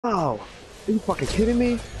Oh, are you fucking kidding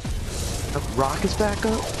me? That rock is back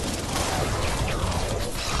up?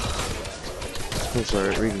 That's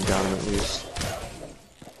alright, Regan got him at least.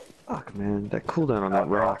 Fuck, man, that cooldown on that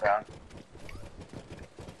rock.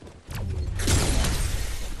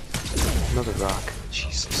 Another rock.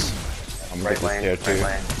 Jesus. I'm right lane, here too. I'll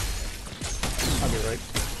be right.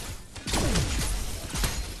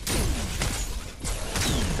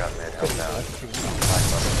 Got mid, help down.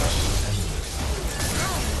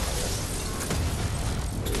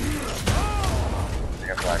 I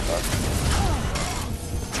got black buff.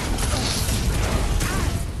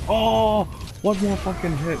 Oh, one more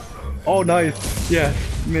fucking hit. Oh, nice. Yes,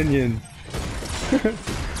 minions.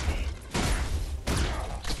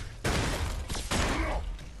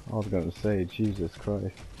 I was gonna say, Jesus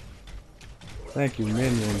Christ. Thank you,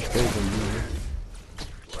 minions, saving me.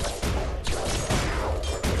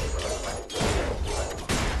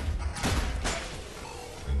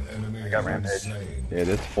 I got rampage. Yeah,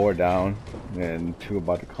 there's 4 down, and 2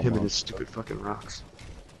 about to come Him up. and his stupid fucking rocks.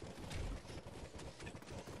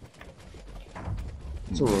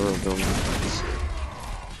 It's Aurora building this.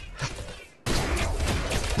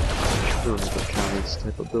 Doing like a countless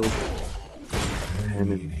type of build.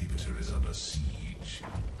 And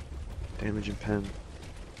damage and pen.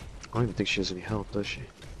 I don't even think she has any health, does she?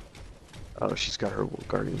 Oh, she's got her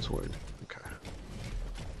Guardian's Ward. Okay.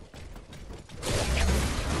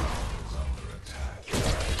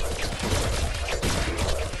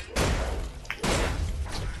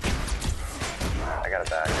 I got it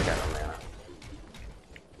back, I got no mana.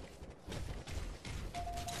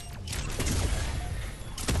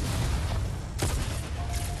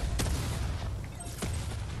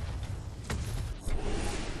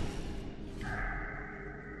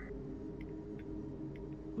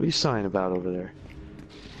 What are you sighing about over there?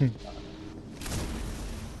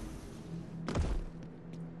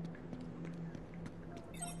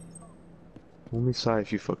 Only sigh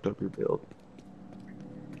if you fucked up your build.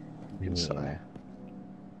 You can sigh.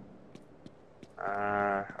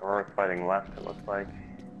 Aurora's fighting left, it looks like.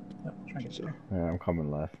 Yep, trying to get there. Yeah, I'm coming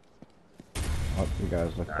left. Oh, you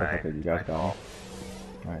guys look. That's okay. You guys got me.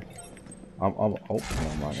 Alright. Oh, no, I'm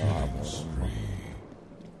not gonna have more anymore.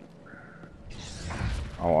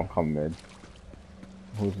 Oh, I'm coming mid.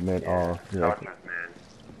 Who's mid? Yeah, Oh, yeah. Countess mid.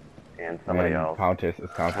 And somebody else. Countess.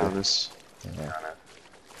 It's Countess. Countess. Yeah.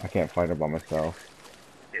 I can't fight her by myself.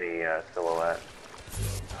 Any silhouette.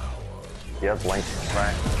 You have length,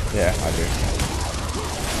 right? Yeah, I do.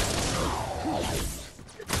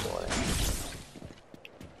 Good boy.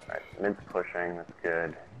 Alright, mid's pushing, that's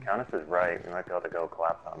good. Countess is right, we might be able to go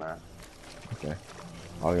collapse on that. Okay.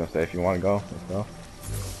 I was gonna say, if you want to go, let's go.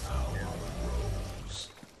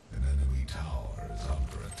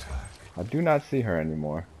 I do not see her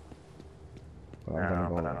anymore. But I'm gonna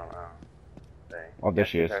go. But I don't know. Oh, there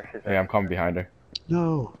she is. Hey, I'm coming behind her.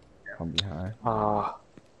 No. Come behind. Ah.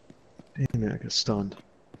 Damn it, I got stunned.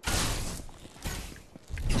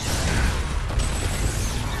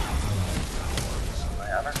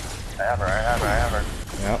 I have her.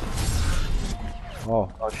 Yep.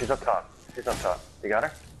 Oh. Oh, she's up top. You got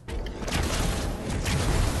her?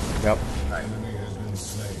 Yep. Nice.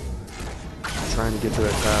 I'm trying to get to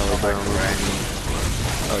that tower, but I'm right.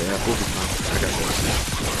 Oh yeah, we'll be fine. I got this.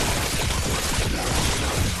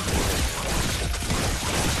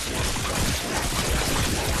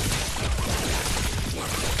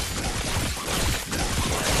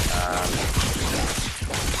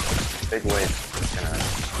 Big wave.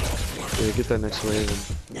 Yeah, get that next wave.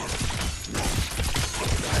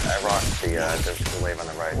 I rocked the wave on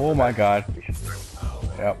the right. Oh my god.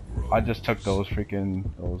 Yep. I just took those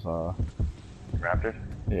Raptors?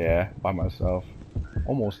 yeah, by myself.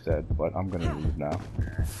 Almost dead, but I'm gonna leave now.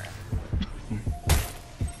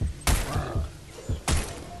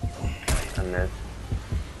 I missed.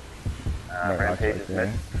 Rampage is mid.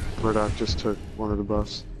 Murdoch just took one of the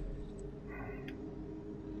buffs.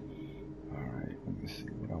 Alright, let me see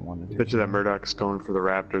what I want to do. Bet you that Murdoch's going for the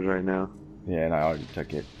Raptors right now. Yeah, and I already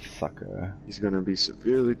took it. Sucker. He's gonna be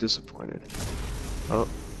severely disappointed. Oh.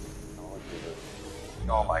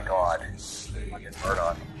 Oh my god. Fucking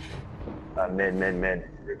Murdoch. Mid.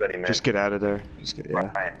 Everybody mid. Just get out of there. Just get, yeah.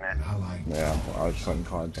 Right, mid. Yeah, I was putting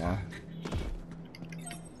cards on.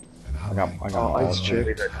 I got Oh, my ice ult. chip.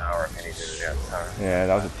 Leave that tower if you need to. Yeah, tower. Yeah,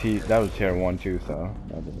 that was tier 1 too, so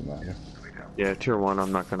that doesn't matter. Yeah, tier 1,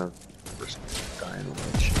 I'm not gonna risk dying on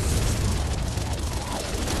that shit.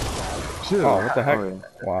 Two. Oh, what the heck? Oh, yeah.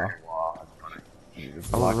 Wow. Wow, that's funny.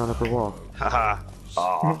 Jesus, I wanna run up her wall. Haha.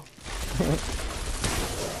 Oh.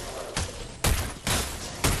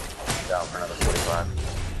 Down for another 45.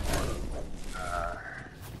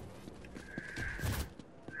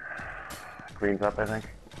 Green's up, I think.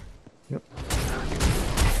 Yep.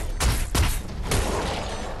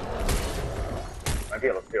 Might be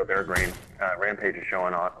able to steal their green. Rampage is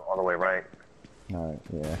showing all the way right. Alright,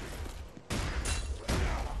 yeah.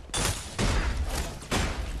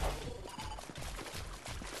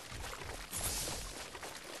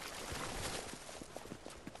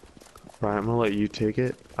 Right, I'm gonna let you take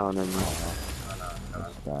it. Oh, never mind.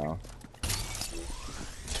 That's down.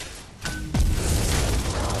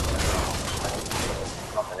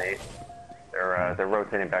 Up an 8. They're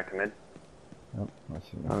rotating back to mid. Yep, I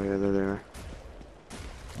see that. Oh yeah, they're there.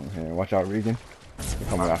 Okay, watch out, Regan. They're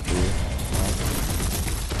coming after you.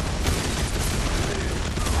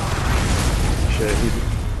 Shit,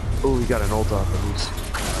 he got an ult off at least.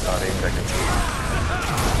 About 8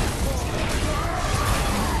 seconds.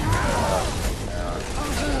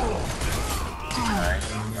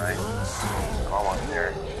 Nice. Almost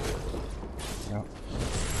there. Yep.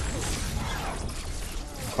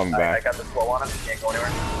 Coming I back. got the slow on him. He can't go anywhere.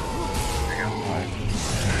 There you go.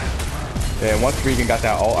 Yeah, once Regan got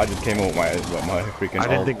that ult, I just came in with my freaking ult. I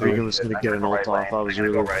didn't think Regan was gonna get an ult off. I was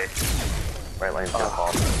really. Right lane's gonna fall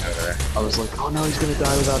over there. I was like, oh no, he's gonna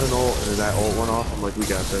die without an ult, and then that ult went off. I'm like, we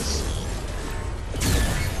got this.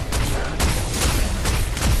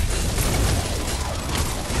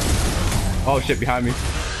 Oh shit, behind me.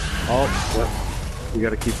 Oh, Yep. We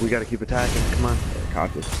gotta keep attacking. Come on.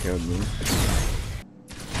 Conscious killed me.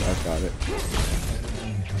 I got it.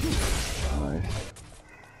 Nice.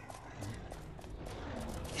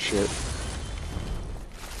 Shit.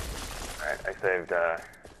 Alright, I saved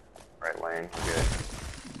right lane.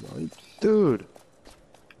 Good. Dude.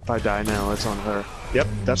 If I die now, it's on her. Yep,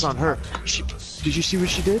 that's on her. Did you see what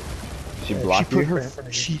she did? She blocked She put you? her.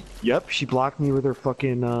 She blocked me with her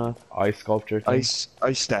fucking Ice sculpture thing? ice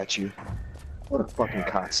statue. What a fucking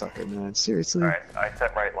cocksucker, man. Seriously? Alright, I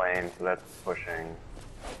set right lane, so that's pushing.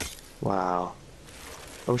 Wow.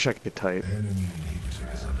 I wish I could type.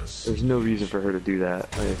 There's no reason for her to do that.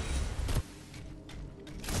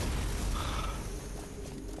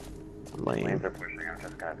 Lame. Lanes are pushing, I'm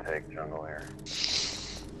just gonna take jungle here.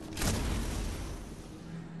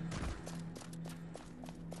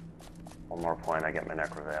 One more point, I get my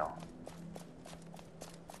neck reveal.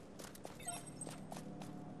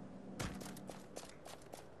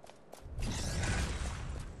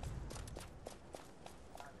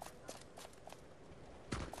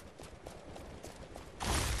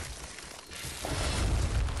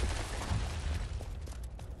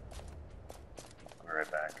 I'll be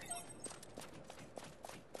right back.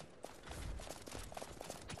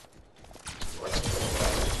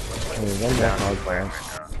 Hey, one back hard Player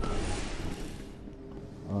fire. right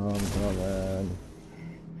now. Oh man.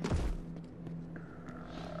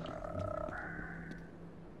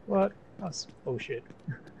 What? Oh shit.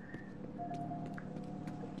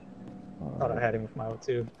 Thought I had him with my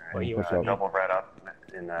O2. But you push had up. me. Double red up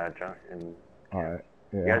in Alright.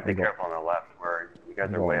 Yeah, you guys be I'm careful on the left where you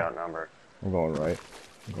guys are way outnumbered. I'm going right.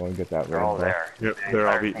 I'm going to get that They're red all buff. there. Yep, The they're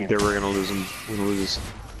all entire team. we're gonna lose them. We're gonna lose.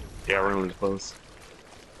 Yeah, we're gonna lose both.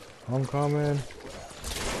 I'm coming.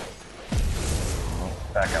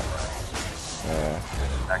 Back up. Yeah.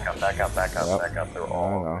 Back up, back up, back up, Yep. back up. They're I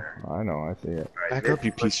all know. there. I know. I see it. Alright, Back mid up,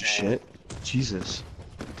 you piece of pushing, shit. Jesus.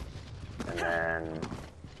 And then...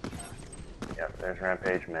 Yep, there's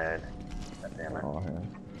Rampage mid. God damn it. Oh, yeah.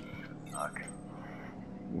 Fuck.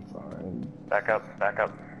 I'm sorry. Back up, back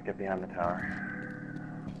up. Get behind the tower.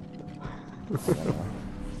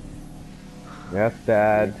 Yes, You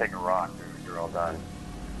Dad. take a rock, you're all done.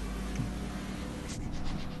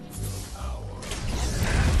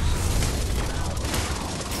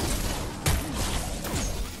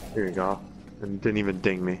 Here you go. And didn't even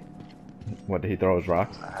ding me. What, did he throw his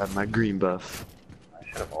rocks? I had my green buff. I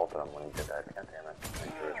should have ulted him when he did that. God damn it. He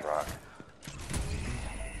threw his rock.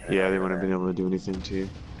 Yeah, they wouldn't have been able to do anything to you.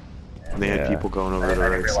 And they had Yeah. people going over to the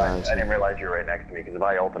right side. I didn't realize you were right next to me, because if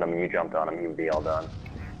I ulted him and you jumped on him, you'd be all done.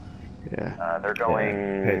 Yeah. They're going...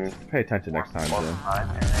 Yeah. Pay attention next time, Jim.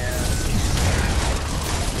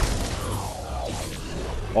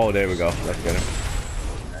 Oh, there we go. Let's get him.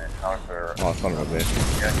 Oh, son of a bitch.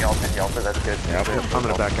 Yeah, he ulted, that's good. Yep. I'm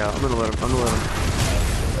gonna back out. I'm gonna let him. Right,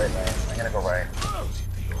 man. I'm gonna go right.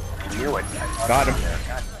 I knew it. Got him.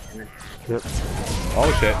 God damn it. Yep.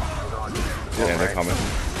 Oh, shit. Go Yeah, they're right. coming.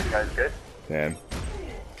 You guys good? Damn.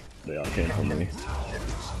 They all came for me.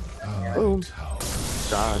 Boom.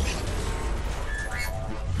 Dodge.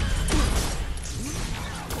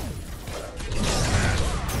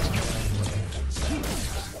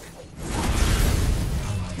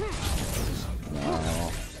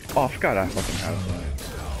 Oh, I forgot I fucking had it.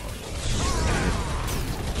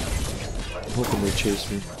 I'm hoping they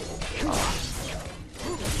chase me.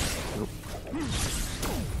 Nope.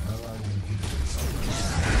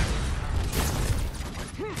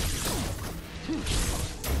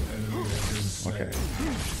 Okay.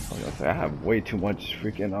 I have way too much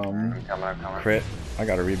freaking Coming. crit. I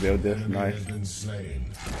gotta rebuild this. Nice. Nice.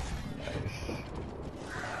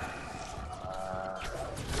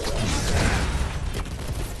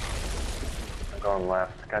 I'm going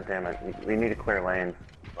left. God damn it. We need to clear lanes,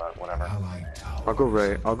 but whatever. I'll go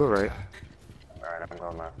right. Alright, I'm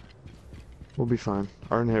going left. We'll be fine.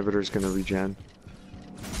 Our inhibitor's gonna regen.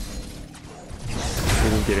 We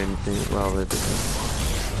didn't get anything. Well, they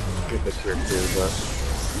didn't get the tier 2, but.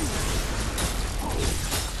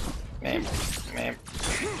 Man.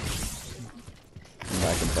 I'm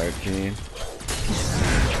back in 13.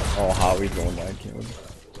 Oh, Howie's going back in.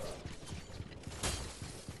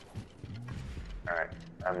 Alright,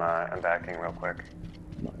 I'm backing real quick.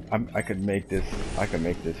 I could make this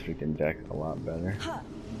freaking deck a lot better.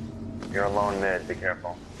 You're alone mid, be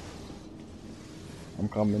careful. I'm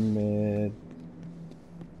coming mid.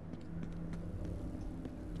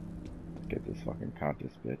 Get this fucking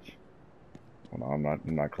Countess bitch. Oh, no,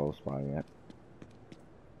 I'm not close by yet.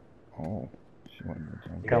 Oh, she went to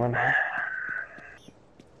jump. Coming.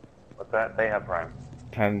 What's that? They have prime.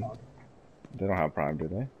 10. They don't have prime, do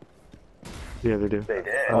they? Yeah, they do. They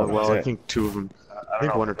did. Oh, well, shit. I think 2 of them. I don't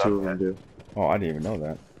think know 1 or if it's 2 up of them yet. do. Oh, I didn't even know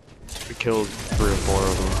that. We killed 3 or 4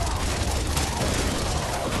 of them.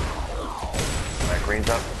 Alright, green's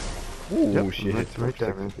up. Ooh, Yep, she hit right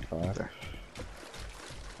there, man. 65. There.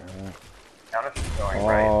 Countess is going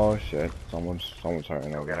right. Oh shit! Someone's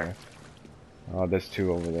hurting over get her. there. Oh, there's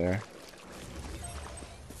 2 over there.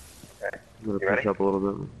 Okay. I'm gonna You push ready? up a little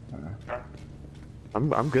bit.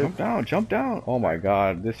 I'm good. Jump down! Oh my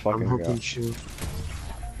god, this I'm fucking hoping guy. she.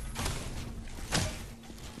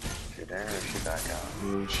 She there or she back out?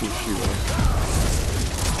 Yeah, she will.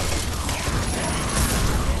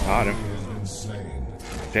 Got him.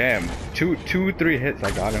 Damn, 3 hits.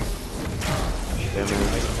 I got him. Yeah,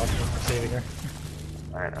 man. Saving her.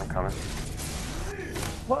 Alright, I'm coming.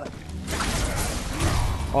 What?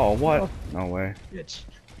 Oh what? Oh. No way. Bitch.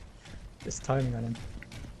 Just timing on him.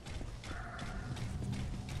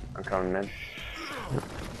 I'm coming mid.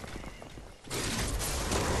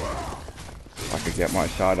 If I could get my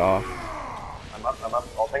shot off. I'm up.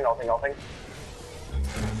 Ulting.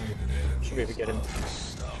 Should be able to get him.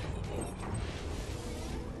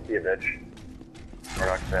 See a bitch.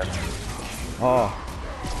 Murdoch's dead. Oh,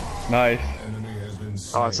 nice.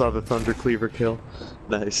 Oh, I saw the Thunder Cleaver kill.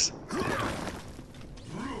 Nice. Alright,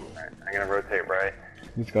 I'm gonna rotate right.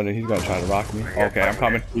 He's gonna try to rock me. Okay, I'm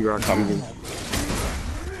coming. He rocked coming. me.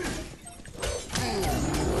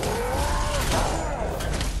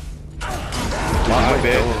 My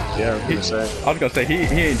bad. Yeah, I was gonna say. he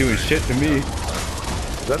ain't doing shit to me.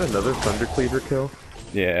 Is that another Thunder Cleaver kill?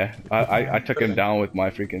 Yeah, I took him down with my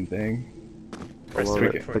freaking thing. I love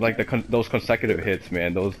it. But like those consecutive hits,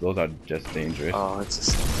 man, those are just dangerous. Oh, it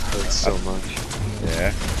just hurts so much.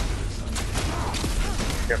 Yeah.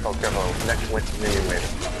 Careful. Next minion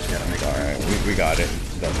wave. Alright, we got it.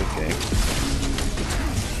 That's this game.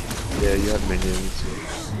 Yeah, you have minions.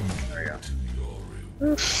 There you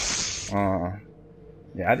go.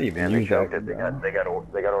 Yeah, I didn't even And they use choked that. it. They got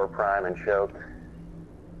over prime and choked.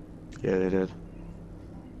 Yeah, they did.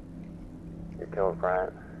 You killed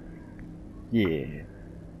prime. Yeah.